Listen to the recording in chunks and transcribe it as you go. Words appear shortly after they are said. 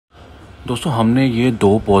दोस्तों हमने ये 2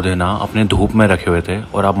 पौधे ना अपने धूप में रखे हुए थे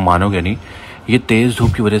और आप मानोगे नहीं, ये तेज़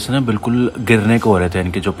धूप की वजह से ना बिल्कुल गिरने को हो रहे थे।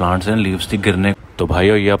 इनके जो प्लांट्स हैं लीव्स थी गिरने। तो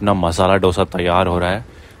भाइयों ये अपना मसाला डोसा तैयार हो रहा है।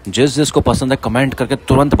 जिसको पसंद है कमेंट करके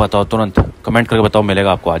तुरंत बताओ, तुरंत कमेंट करके बताओ,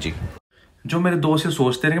 मिलेगा आपको आज ही। जो मेरे दोस्त ये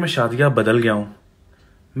सोचते हैं कि मैं शादियां बदल गया हूँ,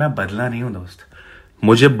 मैं बदला नहीं हूँ दोस्त,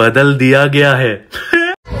 मुझे बदल दिया गया है।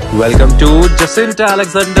 Welcome to जसिंटा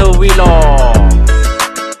Alexander vlog.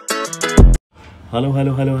 Hello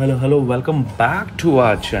hello hello hello hello, welcome back to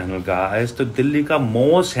our channel guys. तो दिल्ली का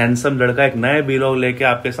मोस्ट हैंडसम लड़का एक नए व्लॉग लेके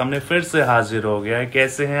आपके सामने फिर से हाजिर हो गया है।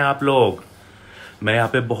 कैसे हैं आप लोग? मैं यहाँ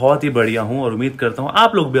पे बहुत ही बढ़िया हूँ और उम्मीद करता हूँ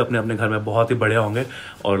आप लोग भी अपने अपने घर में बहुत ही बढ़िया होंगे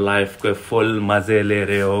और लाइफ के फुल मजे ले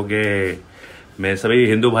रहे होंगे। मैं सभी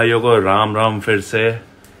हिंदू भाइयों को राम राम फिर से।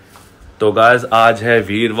 तो गाइस आज है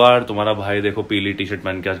वीरवार। तुम्हारा भाई देखो पीली टी शर्ट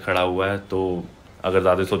पहन के आज खड़ा हुआ है। तो अगर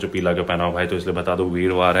ज़्यादा सोचो पीला क्यों पहना हो भाई, तो इसलिए बता दो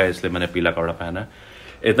वीरवार है इसलिए मैंने पीला कपड़ा पहना है।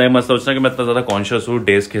 इतना ही मत सोचना कि मैं इतना ज़्यादा कॉन्शियस हूँ,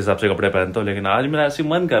 डेज के हिसाब से कपड़े पहनता हूँ, लेकिन आज मेरा ऐसी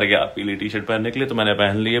मन कर गया पीली टी शर्ट पहनने के लिए, तो मैंने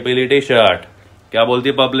पहन ली है पीली टी शर्ट। क्या बोलती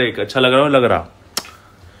है पब्लिक? अच्छा लग रहा हूँ? लग रहा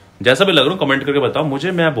जैसा भी लग रहा हूँ कमेंट करके बताओ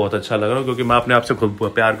मुझे। मैं बहुत अच्छा लग रहा हूँ क्योंकि मैं अपने आप से खुद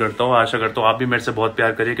प्यार करता हूँ। आशा करता हूँ आप भी मेरे से बहुत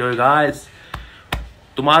प्यार करिए। क्योंकि गाइस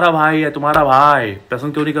तुम्हारा भाई है, तुम्हारा भाई,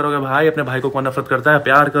 पसंद क्यों नहीं करोगे भाई? अपने भाई को कौन नफरत करता है?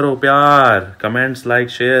 प्यार करो, प्यार, कमेंट्स, लाइक,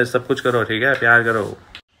 शेयर सब कुछ करो, ठीक है? प्यार करो।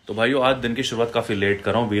 तो भाइयों आज दिन की शुरुआत काफ़ी लेट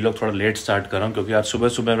कर रहा हूँ, वीलॉग थोड़ा लेट स्टार्ट कर रहा हूँ क्योंकि आज सुबह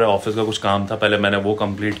सुबह मेरे ऑफिस का कुछ काम था। पहले मैंने वो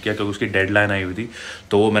कंप्लीट किया क्योंकि उसकी डेडलाइन आई हुई थी,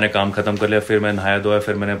 तो वो मैंने काम खत्म कर लिया। फिर मैं नहाया धोया,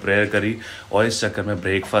 फिर मैंने प्रेयर करी और इस चक्कर में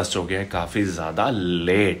ब्रेकफास्ट हो गया है काफ़ी ज़्यादा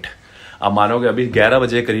लेट। अब मानोगे अभी 11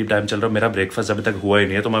 बजे करीब टाइम चल रहा है, मेरा ब्रेकफास्ट अभी तक हुआ ही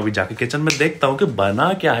नहीं है। तो मैं अभी जाके किचन में देखता हूँ कि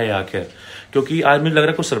बना क्या है आखिर, क्योंकि आज मुझे लग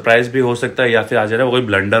रहा है कुछ सरप्राइज भी हो सकता है या फिर आज कोई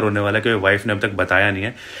ब्लंडर होने वाला है क्योंकि वाइफ ने अभी तक बताया नहीं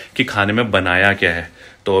है कि खाने में बनाया क्या है।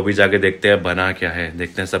 तो अभी जाके देखते हैं बना क्या है,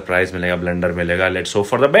 देखते हैं सरप्राइज मिलेगा, ब्लंडर मिलेगा। Let's hope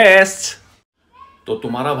for the best. तो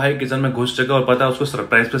तुम्हारा भाई किचन में घुस चुका और पता है उसको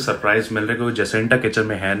सरप्राइज पे सरप्राइज मिल रहा है क्योंकि जसेंटा किचन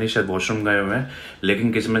में है नहीं, शायद वॉशरूम गए हुए हैं।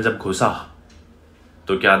 लेकिन किचन में जब घुसा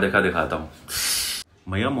तो क्या देखा दिखाता हूँ।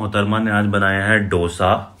 भैया मोहतरमा ने आज बनाया है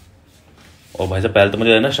डोसा। और भाई साहब पहले तो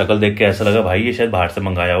मुझे है ना शक्ल देख के ऐसा लगा भाई ये शायद बाहर से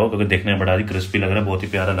मंगाया हो क्योंकि देखने में बड़ा ही क्रिस्पी लग रहा है, बहुत ही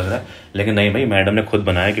प्यारा लग रहा है। लेकिन नहीं भाई, मैडम ने खुद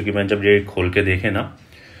बनाया क्योंकि मैंने जब ये खोल के देखे ना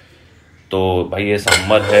तो भाई ये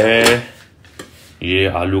सांभर है, ये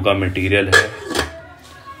आलू का मटेरियल है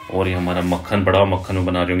और ये हमारा मक्खन पड़ा, मक्खन में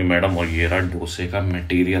बना रही होंगी मैडम। और ये रहा डोसे का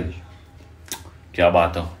मटेरियल, क्या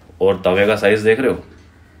बात है। और तवे का साइज देख रहे हो,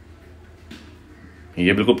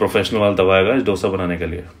 ये बिल्कुल प्रोफेशनल वाला तवा है इस डोसा बनाने के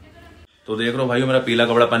लिए। तो देख रहे हो भाई मेरा पीला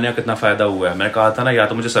कपड़ा पहनने का कितना फायदा हुआ है। मैं कहा था ना या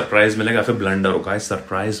तो मुझे सरप्राइज मिलेगा या फिर ब्लंडर होगा।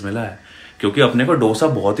 सरप्राइज मिला है क्योंकि अपने को डोसा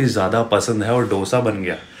बहुत ही ज्यादा पसंद है और डोसा बन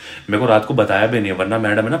गया। मेरे को रात को बताया भी नहीं, वरना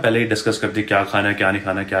मैडम है ना पहले ही डिस्कस करती क्या खाना है क्या नहीं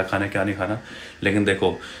खाना, क्या खाना है क्या नहीं खाना। लेकिन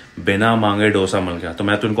देखो बिना मांगे डोसा मिल गया। तो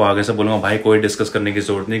मैं तो इनको आगे से बोलूंगा भाई कोई डिस्कस करने की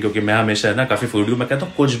जरूरत नहीं, क्योंकि मैं हमेशा है ना काफी फूडी हूँ। मैं कहता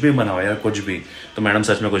हूँ कुछ भी बनाओ यार, कुछ भी। तो मैडम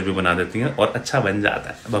सच में कुछ भी बना देती है और अच्छा बन जाता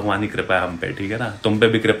है। भगवान की कृपा है हम पे, ठीक है ना? तुम पे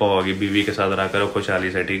भी कृपा होगी, बीवी के साथ रहा करो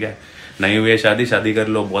खुशहाली से, ठीक है? नहीं हुई है शादी, शादी कर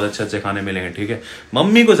लो, बहुत अच्छे अच्छे खाने मिलेंगे, ठीक है?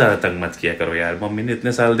 मम्मी को ज्यादा तंग मत किया करो यार, मम्मी ने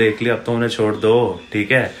इतने साल देख लिया, अब तो उन्हें छोड़ दो,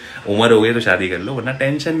 ठीक है? उम्र हो गई तो शादी कर लो, वरना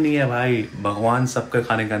टेंशन नहीं है भाई, भगवान सबके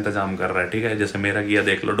खाने का इंतजाम कर रहा है, ठीक है? जैसे मेरा किया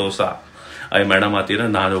देख लो डोसा। अरे मैडम आती है ना,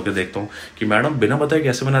 नहा धो के देखता हूँ कि मैडम बिना बताए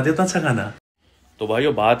कैसे बनाती है इतना अच्छा खाना। तो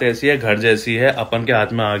भाइयों बात ऐसी है, घर जैसी है, अपन के हाथ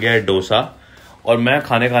में आ गया है डोसा। और मैं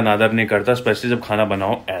खाने का अनादर नहीं करता, स्पेशली जब खाना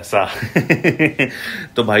बनाओ ऐसा।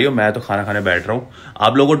 तो भाइयों मैं तो खाना खाने बैठ रहा हूँ।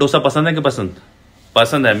 आप लोगों को डोसा पसंद है कि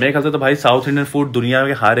पसंद है? मेरे ख्याल से तो भाई साउथ इंडियन फूड दुनिया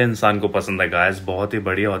के हर इंसान को पसंद है गाइस, बहुत ही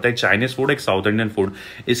बढ़िया होता है। एक चाइनीज फूड, एक साउथ इंडियन फूड,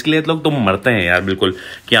 इसके लिए लोग तुम मरते हैं यार बिल्कुल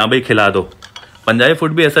कि हाँ भाई खिला दो। पंजाबी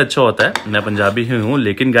फूड भी ऐसा अच्छा होता है, मैं पंजाबी ही हूँ,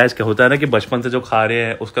 लेकिन गाइस क्या होता है ना कि बचपन से जो खा रहे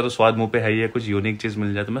हैं उसका तो स्वाद मुंह पे है ही है। कुछ यूनिक चीज़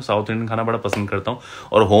मिल जाए तो मैं साउथ इंडियन खाना बड़ा पसंद करता हूँ।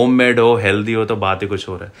 और होममेड हो, हेल्दी हो तो बात ही कुछ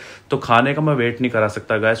हो रहा है। तो खाने का मैं वेट नहीं करा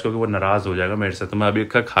सकता गाइस क्योंकि वो नाराज हो जाएगा मेरे से। तो मैं अभी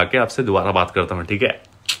खा के आपसे दोबारा बात करता हूँ, ठीक है?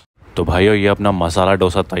 तो भाइयों ये अपना मसाला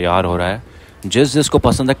डोसा तैयार हो रहा है। जिसको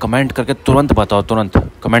पसंद है कमेंट करके तुरंत बताओ, तुरंत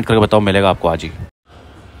कमेंट करके बताओ, मिलेगा आपको आज ही।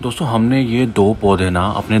 दोस्तों हमने ये 2 पौधे ना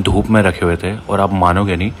अपने धूप में रखे हुए थे और आप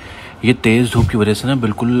मानोगे नहीं, ये तेज़ धूप की वजह से ना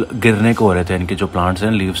बिल्कुल गिरने को हो रहे थे। इनके जो प्लांट्स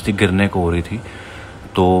हैं लीव्स थी गिरने को हो रही थी।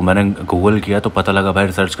 तो मैंने गूगल किया तो पता लगा भाई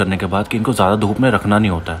रिसर्च करने के बाद कि इनको ज़्यादा धूप में रखना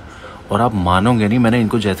नहीं होता है। और आप मानोगे नहीं, मैंने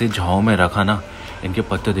इनको जैसे ही छाँव में रखा ना, इनके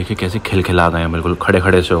पत्ते देखिए कैसे खिलखिला गए हैं, बिल्कुल खड़े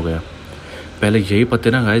खड़े से हो गए। पहले यही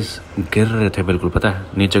पत्ते ना गाइस गिर रहे थे बिल्कुल, पता है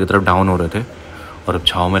नीचे की तरफ डाउन हो रहे थे, और अब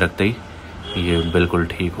छाँव में रखते ही ये बिल्कुल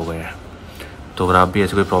ठीक हो गए हैं। तो अगर आप भी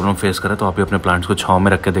ऐसी कोई प्रॉब्लम फेस करें तो आप भी अपने प्लांट्स को छाँव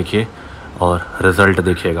में रख के देखिए और रिजल्ट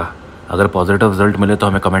देखिएगा। अगर पॉजिटिव रिजल्ट मिले तो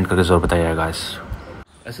हमें कमेंट करके ज़रूर बताइएगा गाइस।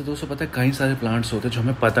 ऐसे दोस्तों पता है कई सारे प्लांट्स होते हैं जो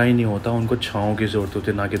हमें पता ही नहीं होता, उनको छाँव की ज़रूरत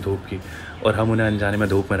होती है ना कि धूप की, और हम उन्हें अनजाने में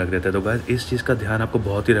धूप में रख देते हैं। तो गाइस इस चीज़ का ध्यान आपको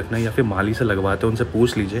बहुत ही रखना है, या फिर माली से लगवाते हैं उनसे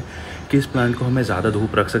पूछ लीजिए कि इस प्लांट को हमें ज़्यादा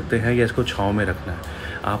धूप रख सकते हैं या इसको छाँव में रखना है।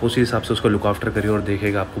 आप उसी हिसाब से उसको लुक आफ्टर करिए और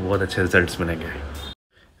देखिएगा आपको बहुत अच्छे रिजल्ट्स मिलेंगे।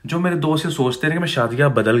 जो मेरे दोस्त ये सोचते हैं कि मैं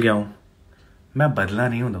शादियाँ बदल गया हूँ, मैं बदला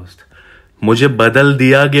नहीं हूँ दोस्त, मुझे बदल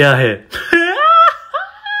दिया गया है।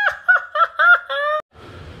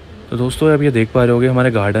 तो दोस्तों अब ये देख पा रहे होगे हमारे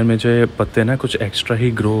गार्डन में जो ये पत्ते ना कुछ एक्स्ट्रा ही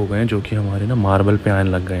ग्रो हो गए हैं, जो कि हमारे ना मार्बल पे आने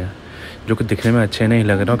लग गए हैं, जो कि दिखने में अच्छे नहीं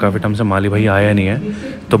लग रहे हैं। काफ़ी टाइम से माली भाई आया नहीं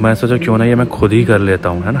है, तो मैं सोचा क्यों ना ये मैं खुद ही कर लेता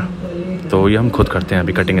हूँ, है ना। तो ये हम खुद करते हैं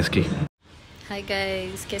अभी कटिंग इसकी। हाय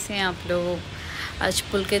गाइस, कैसे हैं आप लोग। आज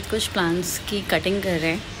पुलकित कुछ प्लांट्स की कटिंग कर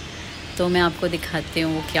रहे हैं, तो मैं आपको दिखाती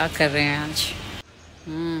हूँ वो क्या कर रहे हैं आज।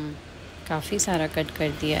 काफ़ी सारा कट कर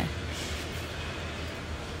दिया है।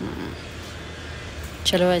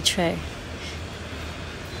 चलो अच्छा है।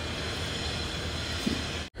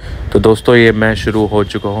 तो दोस्तों ये मैं शुरू हो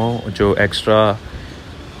चुका हूँ, जो एक्स्ट्रा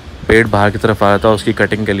पेड़ बाहर की तरफ आ रहा था उसकी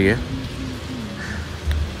कटिंग के लिए।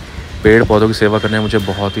 पेड़ पौधों की सेवा करने में मुझे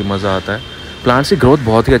बहुत ही मज़ा आता है। प्लांट्स की ग्रोथ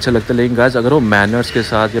बहुत ही अच्छा लगता है, लेकिन गाइस अगर वो मैनर्स के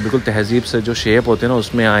साथ या बिल्कुल तहजीब से जो शेप होते हैं ना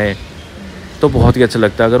उसमें आए तो बहुत ही अच्छा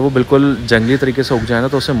लगता है। अगर वो बिल्कुल जंगली तरीके से उग जाए ना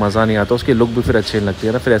तो उससे मज़ा नहीं आता, उसकी लुक भी फिर अच्छी नहीं लगती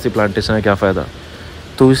है ना, फिर ऐसी प्लांटेशन में क्या फ़ायदा।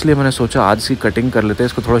 तो इसलिए मैंने सोचा आज इसकी कटिंग कर लेते हैं,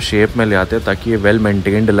 इसको थोड़ा शेप में ले आते हैं ताकि ये वेल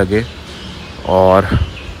मेंटेन्ड लगे और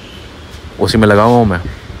उसी में लगाऊँ हूँ मैं।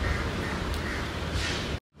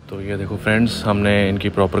 तो ये देखो फ्रेंड्स, हमने इनकी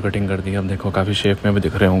प्रॉपर कटिंग कर दी। अब देखो काफ़ी शेप में भी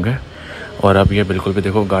दिख रहे होंगे, और अब ये बिल्कुल भी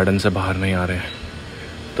देखो गार्डन से बाहर नहीं आ रहे हैं।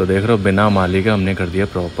 तो देख रहे हो बिना माली के हमने कर दिया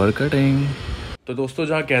प्रॉपर कटिंग। तो दोस्तों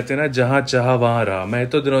जहाँ कहते हैं ना जहाँ चाहा वहाँ रहा, मैं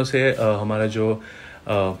तो दिनों से हमारा जो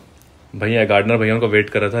भैया गार्डनर भैया उनको वेट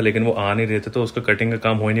कर रहा था, लेकिन वो आ नहीं रहे थे, तो उसका कटिंग का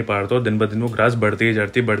काम हो ही नहीं पा रहा था। दिन ब दिन वो ग्रास बढ़ती ही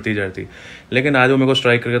जाती। लेकिन आज वो मेरे को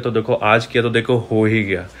स्ट्राइक करके, तो देखो आज किया तो देखो हो ही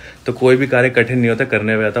गया। तो कोई भी कार्य कठिन नहीं होता,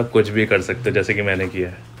 करने में आता, आप कुछ भी कर सकते हो जैसे कि मैंने किया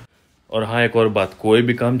है। और हाँ एक और बात, कोई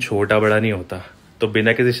भी काम छोटा बड़ा नहीं होता, तो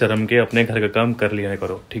बिना किसी शर्म के अपने घर का काम कर लिया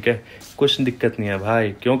करो, ठीक है। कुछ दिक्कत नहीं है भाई,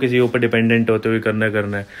 क्यों किसी के ऊपर डिपेंडेंट होते हुए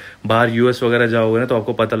करना है। बाहर यूएस वगैरह जाओगे ना तो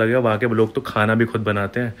आपको पता लगेगा वहाँ के लोग तो खाना भी खुद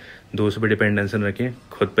बनाते हैं। दूसरे पे डिपेंडेंसी रखिए,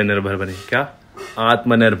 खुद पे निर्भर बनिए। क्या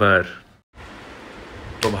आत्मनिर्भर।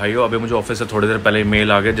 तो भाइयों अभी मुझे ऑफिस से थोड़ी देर पहले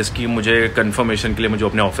मेल आ गया, जिसकी मुझे कंफर्मेशन के लिए मुझे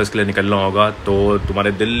अपने ऑफिस के लिए निकलना होगा। तो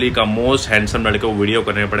तुम्हारे दिल्ली का मोस्ट हैंडसम लड़के को वीडियो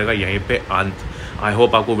करना पड़ेगा यहीं पे अंत। आई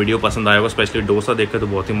होप आपको वीडियो पसंद आया होगा, स्पेशली डोसा देख के तो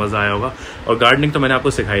बहुत ही मज़ा आया होगा, और गार्डनिंग तो मैंने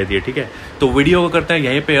आपको सिखाई दी है, ठीक है। तो वीडियो को करते हैं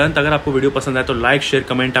यहीं पे अंत। अगर आपको वीडियो पसंद आए तो लाइक शेयर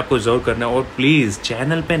कमेंट आपको जरूर करना है, और प्लीज़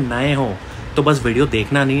चैनल पे नए हो तो बस वीडियो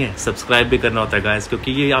देखना नहीं है, सब्सक्राइब भी करना होता है गाइस,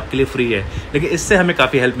 क्योंकि ये आपके लिए फ्री है, लेकिन इससे हमें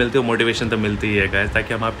काफ़ी हेल्प मिलती है, मोटिवेशन तो मिलती ही है गाइस,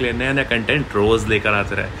 ताकि हम आपके लिए नया नया कंटेंट रोज़ लेकर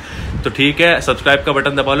आते रहे। तो ठीक है, सब्सक्राइब का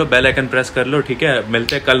बटन दबा लो, बेल आइकन प्रेस कर लो, ठीक है।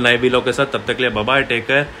 मिलते हैं कल नए वीडियो के साथ, तब तक के लिए बाय बाय, टेक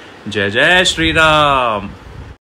केयर, जय जय श्री राम।